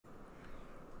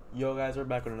Yo guys, we're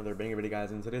back with another banger video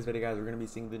guys. In today's video guys, we're going to be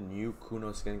seeing the new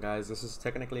Kuno skin guys. This is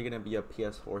technically going to be a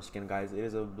PS4 skin guys. It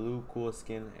is a blue cool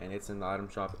skin and it's in the item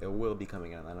shop. It will be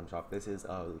coming out in the item shop. This is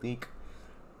a leak.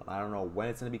 I don't know when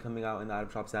it's going to be coming out in the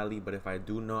item shop sadly, but if I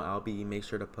do know, make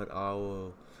sure to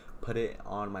I'll put it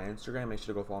on my Instagram. Make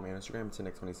sure to go follow me on Instagram. It's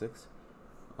Nick26.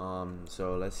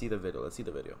 So let's see the video.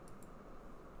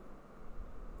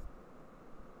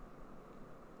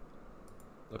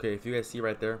 Okay, if you guys see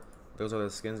right there, those are the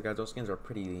skins, guys. Those skins are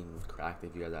pretty cracked,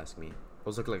 if you guys ask me.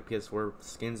 Those look like PS4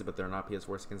 skins, but they're not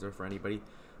PS4 skins. They're for anybody.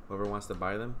 Whoever wants to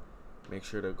buy them, make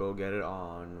sure to go get it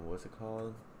on, what's it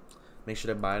called? Make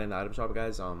sure to buy it in the item shop,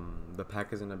 guys. The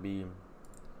pack is gonna be,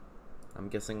 I'm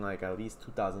guessing like at least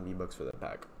 2,000 V-Bucks for the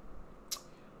pack.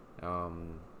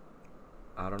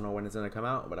 I don't know when it's gonna come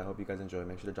out, but I hope you guys enjoy.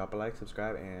 Make sure to drop a like,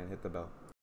 subscribe, and hit the bell.